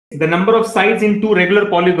the number of sides in two regular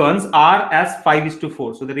polygons are as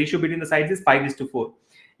 5:4. So the ratio between the sides is 5:4.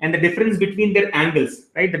 And the difference between their angles,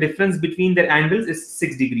 right? The difference between their angles is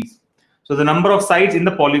 6 degrees. So the number of sides in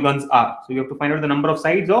the polygons are. So you have to find out the number of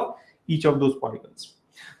sides of each of those polygons.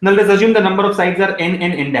 Now let's assume the number of sides are n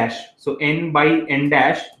and n dash. So n by n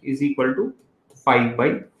dash is equal to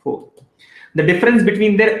 5/4. The difference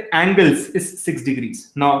between their angles is 6 degrees.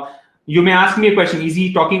 Now, you may ask me a question, is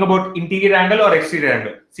he talking about interior angle or exterior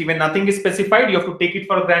angle? See, when nothing is specified, you have to take it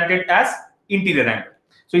for granted as interior angle.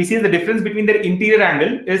 So he says the difference between their interior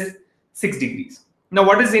angle is 6 degrees. Now,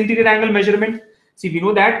 what is interior angle measurement? See, we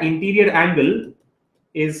know that interior angle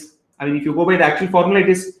is, I mean, if you go by the actual formula, it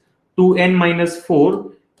is 2n minus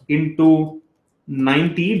 4 into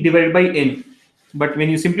 90 divided by n. But when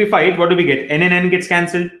you simplify it, what do we get? N and n gets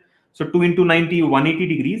cancelled. So 2 into 90, 180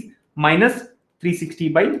 degrees minus 360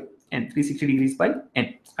 by n, 360 degrees by n.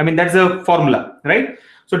 I mean, that's a formula, right?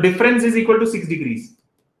 So difference is equal to 6 degrees.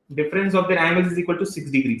 Difference of their angles is equal to 6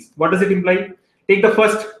 degrees. What does it imply? Take the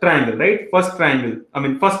first triangle, right? First triangle, I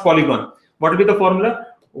mean, first polygon. What will be the formula?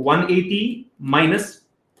 180 minus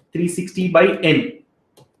 360 by n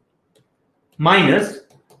minus,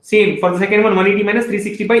 same for the second one, 180 minus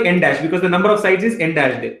 360 by n dash, because the number of sides is n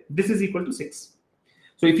dash there. This is equal to 6.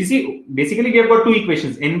 So if you see, basically we have got two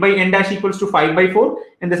equations, n by n dash equals to 5/4,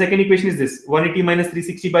 and the second equation is this, 180 minus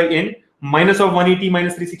 360 by n minus of 180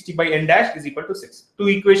 minus 360 by n dash is equal to 6. Two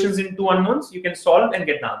equations in two unknowns, you can solve and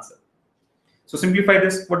get the answer. So simplify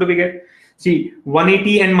this, what do we get? See,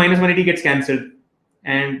 180 and minus 180 gets cancelled,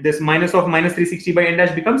 and this minus of minus 360 by n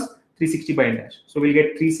dash becomes 360 by n dash. So we'll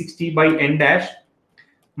get 360 by n dash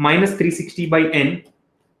minus 360 by n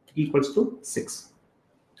equals to 6.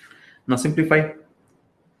 Now simplify.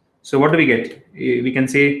 So what do we get? We can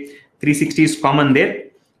say 360 is common there.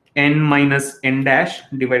 N minus n dash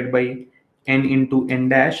divided by n into n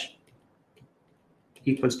dash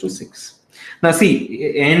equals to 6. Now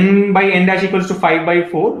see, n by n dash equals to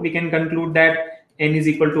 5/4. We can conclude that n is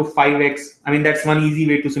equal to 5x. I mean, that's one easy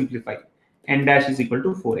way to simplify. N dash is equal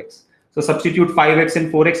to 4x. So substitute 5x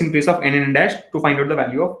and 4x in place of n and n dash to find out the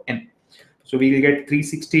value of n. So we will get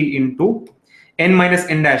 360 into n minus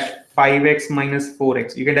n dash, 5x minus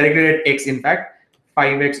 4x. You can directly write x, in fact,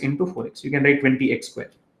 5x into 4x. You can write 20x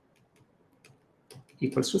squared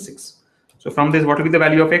equals to 6. So from this, what will be the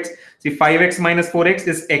value of x? See, 5x minus 4x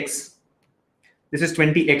is x. This is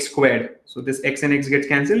 20x squared. So this x and x gets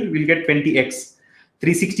cancelled. We'll get 20x.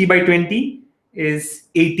 360 by 20 is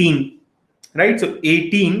 18, right? So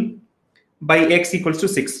 18 by x equals to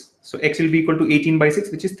 6. So x will be equal to 18 by 6,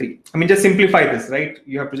 which is 3. I mean, just simplify this, right?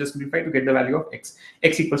 You have to just simplify to get the value of x.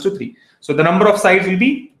 X equals to 3. So the number of sides will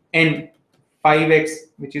be n, 5x,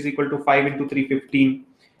 which is equal to 5 into 3, 15.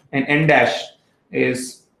 And n dash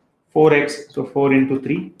is 4x. So 4 into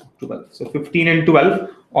 3, 12. So 15 and 12,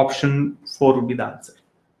 option 4 would be the answer,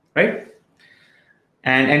 right?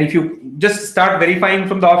 And if you just start verifying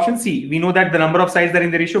from the option, see, we know that the number of sides are in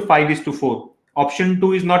the ratio 5:4. Option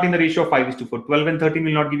 2 is not in the ratio of 5:4. 12 and 13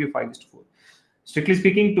 will not give you 5:4. Strictly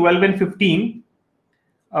speaking, 12 and 15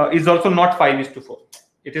 is also not 5:4.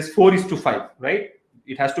 It is 4:5, right?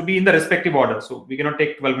 It has to be in the respective order. So we cannot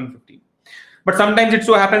take 12 and 15. But sometimes it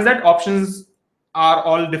so happens that options are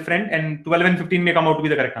all different and 12 and 15 may come out to be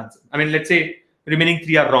the correct answer. I mean, let's say remaining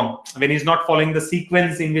 3 are wrong when he's not following the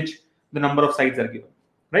sequence in which the number of sides are given,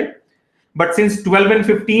 right? But since 12 and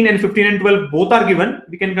 15 and 15 and 12 both are given,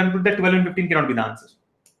 we can conclude that 12 and 15 cannot be the answers.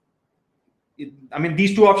 I mean,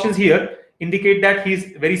 these two options here indicate that he's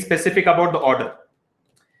very specific about the order.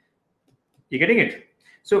 You getting it?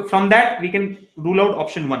 So from that, we can rule out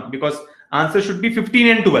option 1 because answer should be 15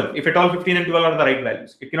 and 12. If at all 15 and 12 are the right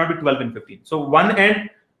values, it cannot be 12 and 15. So 1 and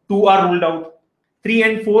 2 are ruled out. 3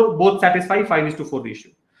 and 4 both satisfy 5:4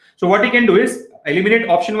 ratio. So what you can do is eliminate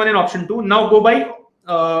option 1 and option 2. Now go by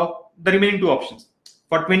the remaining two options.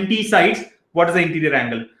 For 20 sides, what is the interior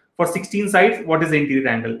angle? For 16 sides, what is the interior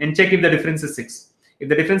angle? And check if the difference is 6. If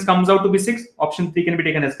the difference comes out to be 6, option 3 can be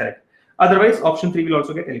taken as correct. Otherwise, option 3 will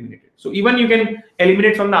also get eliminated. So even you can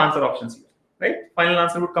eliminate from the answer options here, right? Final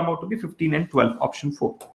answer would come out to be 15 and 12, option 4.